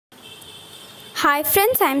Hi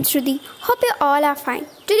friends, I am Shruti. Hope you all are fine.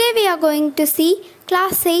 Today we are going to see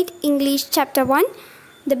Class 8 English Chapter 1,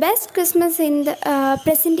 The Best Christmas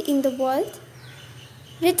Present in the World,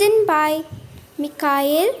 written by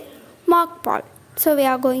Mikhail Markpol. So we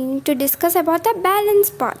are going to discuss about the balance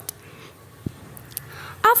part.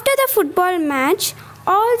 After the football match,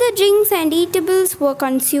 all the drinks and eatables were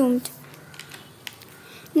consumed.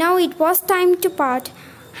 Now it was time to part.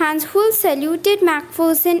 Hans Hull saluted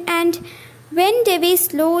Macpherson and went away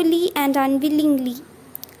slowly and unwillingly.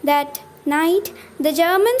 That night, the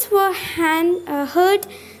Germans were heard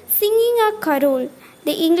singing a carol.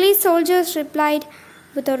 The English soldiers replied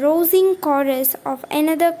with a rousing chorus of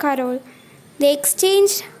another carol. They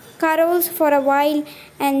exchanged carols for a while,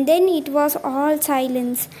 and then it was all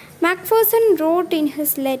silence. Macpherson wrote in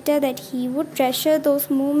his letter that he would treasure those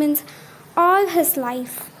moments all his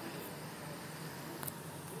life.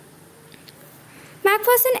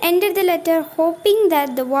 Macpherson ended the letter hoping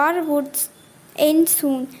that the war would end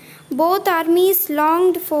soon. Both armies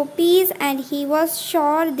longed for peace and he was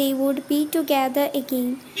sure they would be together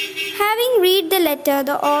again. Having read the letter,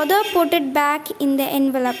 the author put it back in the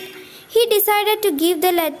envelope. He decided to give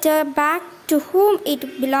the letter back to whom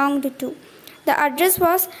it belonged to. The address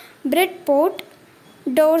was Bridport,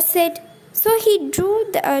 Dorset. So he drew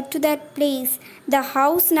to that place. The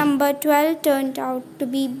house number 12 turned out to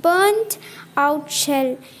be burnt out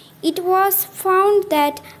shell. It was found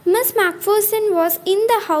that Miss Macpherson was in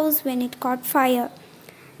the house when it caught fire.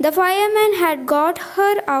 The fireman had got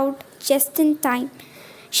her out just in time.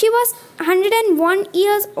 She was 101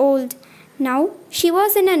 years old. Now she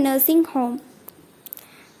was in a nursing home.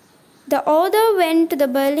 The author went to the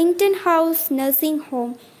Burlington House nursing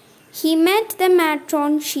home. He met the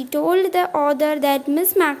matron. She told the author that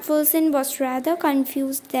Miss Macpherson was rather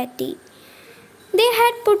confused that day. They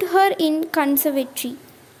had put her in conservatory.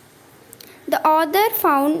 The author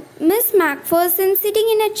found Miss Macpherson sitting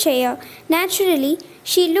in a chair. Naturally,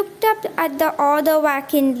 she looked up at the author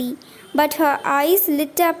vacantly, but her eyes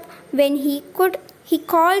lit up when he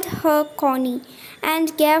called her Connie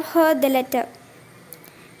and gave her the letter.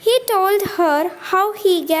 He told her how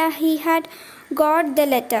he had got the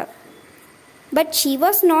letter, but she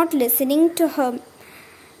was not listening to him.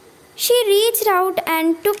 She reached out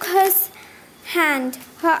and took his hand.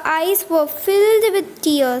 Her eyes were filled with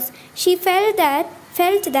tears. She felt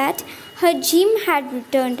that her Jim had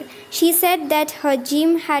returned. She said that her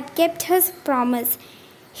Jim had kept his promise.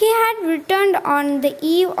 He had returned on the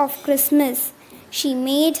eve of Christmas. She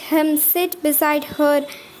made him sit beside her.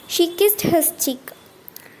 She kissed his cheek.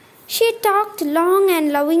 She talked long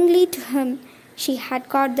and lovingly to him. She had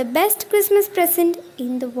got the best Christmas present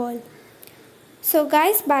in the world. So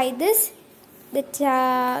guys, by this we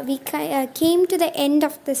came to the end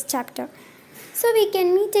of this chapter. So we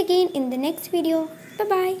can meet again in the next video. Bye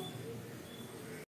bye.